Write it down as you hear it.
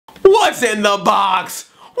What's in the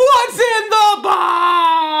box? What's in the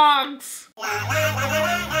box?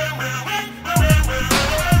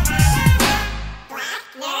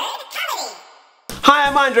 Hi,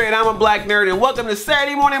 I'm Andre and I'm a Black Nerd, and welcome to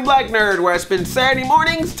Saturday Morning Black Nerd, where I spend Saturday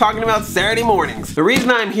mornings talking about Saturday mornings. The reason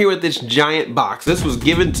I'm here with this giant box, this was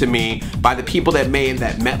given to me by the people that made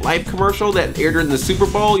that MetLife commercial that aired in the Super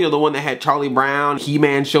Bowl. You know, the one that had Charlie Brown,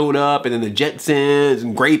 He-Man showed up, and then the Jetsons,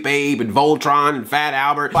 and Grape Ape, and Voltron, and Fat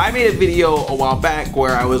Albert. I made a video a while back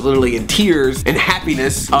where I was literally in tears and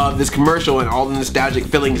happiness of this commercial and all the nostalgic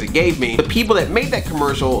feelings it gave me. The people that made that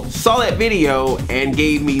commercial saw that video and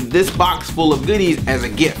gave me this box full of goodies as a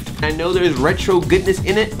gift. I know there's retro goodness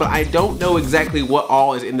in it, but I don't know exactly what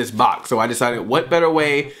all is in this box. So I decided what better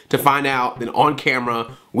way to find out than on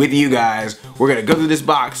camera with you guys. We're gonna go through this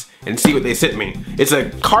box and see what they sent me. It's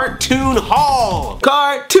a cartoon haul.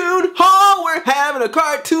 Cartoon haul, we're having a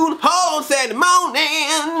cartoon haul Saturday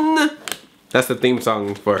morning. That's the theme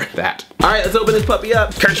song for that. All right, let's open this puppy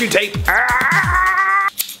up. Curse you tape.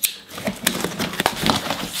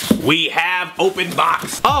 We have open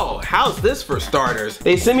box. Oh, how's this for starters?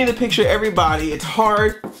 They sent me the picture of everybody. It's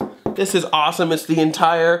hard. This is awesome. It's the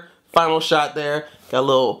entire final shot there. Got a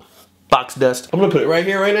little box dust. I'm gonna put it right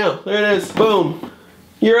here, right now. There it is, boom.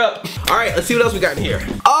 You're up. All right, let's see what else we got in here.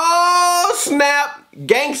 Oh, snap,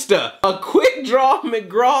 gangsta. A quick draw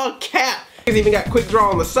McGraw cap. He's even got quick draw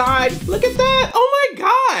on the side. Look at that, oh my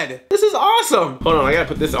God. This is awesome. Hold on, I gotta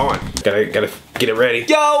put this on. Gotta get it ready.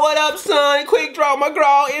 Yo, what up, son? Quick draw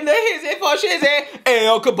McGraw in the hizzy for shizzy.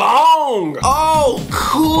 El Kabong. Oh,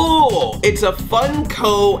 cool. It's a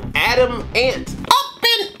Funko Adam Ant. Up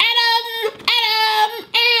and Adam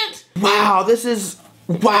Ant. Wow, this is,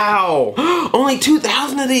 wow. Only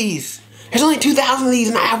 2,000 of these. There's only 2,000 of these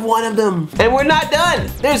and I have one of them. And we're not done.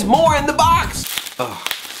 There's more in the box.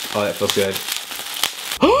 Oh, that feels good.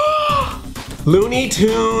 Looney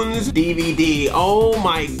Tunes DVD. Oh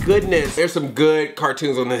my goodness. There's some good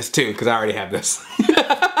cartoons on this too, because I already have this.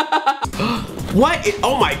 What?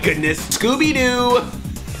 Oh my goodness. Scooby-Doo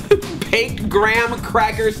baked graham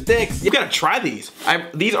cracker sticks. You gotta try these.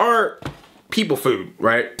 These are people food,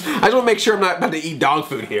 right? I just wanna make sure I'm not about to eat dog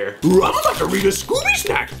food here. Ooh, I'm about to read a Scooby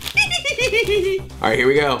snack. All right, here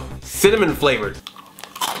we go. Cinnamon flavored.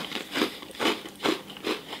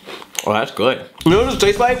 Oh, that's good. You know what this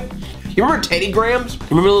tastes like? You remember Teddy Grahams? You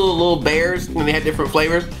remember the little bears when they had different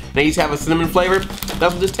flavors? They used to have a cinnamon flavor?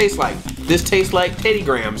 That's what this tastes like. This tastes like Teddy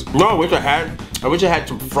Grahams. No, I wish I had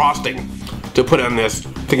some frosting to put on this. I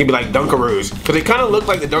think it'd be like Dunkaroos. Because they kind of look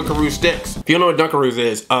like the Dunkaroo sticks. If you don't know what Dunkaroos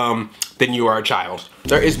is, then you are a child.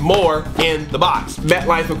 There is more in the box.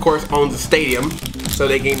 MetLife, of course, owns a stadium. So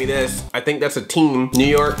they gave me this. I think that's a team. New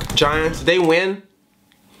York Giants. Did they win?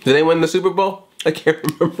 Did they win the Super Bowl? I can't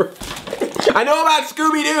remember. I know about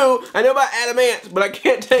Scooby-Doo, I know about Adam Ant, but I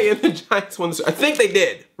can't tell you if the Giants won. I think they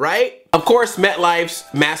did, right? Of course, MetLife's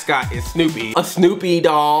mascot is Snoopy. A Snoopy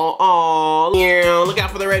doll. Aww, yeah, look out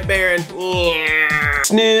for the Red Baron. Yeah.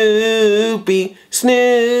 Snoopy,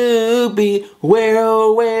 Snoopy,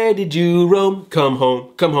 where did you roam? Come home,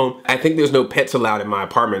 come home. I think there's no pets allowed in my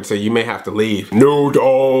apartment, so you may have to leave. No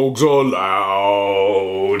dogs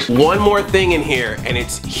allowed. One more thing in here, and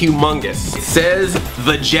it's humongous. It says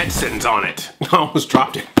the Jetsons on it. I almost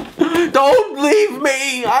dropped it. Don't leave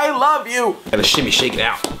me, I love you. Gotta shimmy, shake it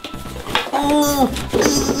out.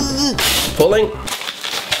 Pulling.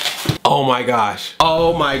 Oh my gosh.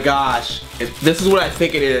 Oh my gosh. This is what I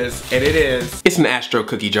think it is, and it is. It's an Astro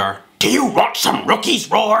cookie jar. Do you want some rookies,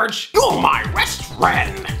 George? You're my best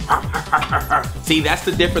friend. See, that's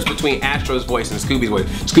the difference between Astro's voice and Scooby's voice.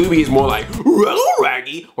 Scooby is more like, Rello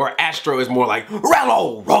Raggy, or Astro is more like,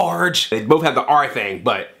 Rello George. They both have the R thing,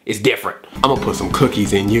 but it's different. I'm gonna put some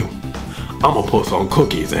cookies in you. I'm gonna put some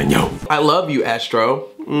cookies in you. I love you, Astro.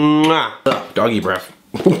 Mwah. Ugh, doggy breath.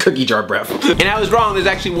 Cookie jar breath. And I was wrong, there's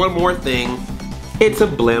actually one more thing. It's a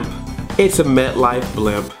blimp. It's a MetLife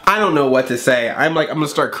blimp. I don't know what to say. I'm gonna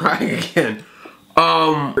start crying again.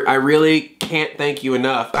 I really can't thank you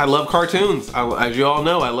enough. I love cartoons. As you all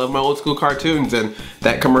know, I love my old school cartoons, and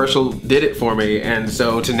that commercial did it for me. And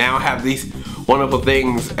so to now have these wonderful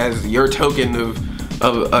things as your token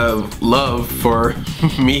of love for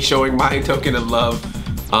me showing my token of love,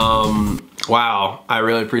 wow, I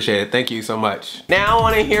really appreciate it. Thank you so much. Now I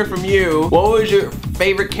want to hear from you. What was your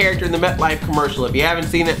favorite character in the MetLife commercial? If you haven't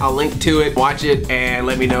seen it, I'll link to it. Watch it and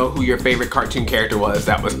let me know who your favorite cartoon character was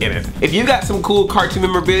that was in it. If you got some cool cartoon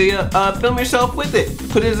memorabilia, film yourself with it.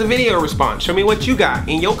 Put it as a video response. Show me what you got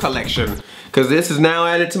in your collection. Cause this is now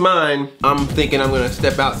added to mine. I'm thinking I'm gonna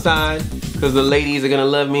step outside because the ladies are gonna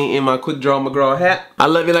love me in my Quick Draw McGraw hat. I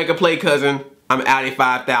love you like a play cousin. I'm Audi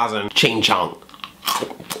 5000. Ching chong.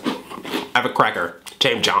 I have a cracker.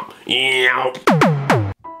 Ching chong. Yeah.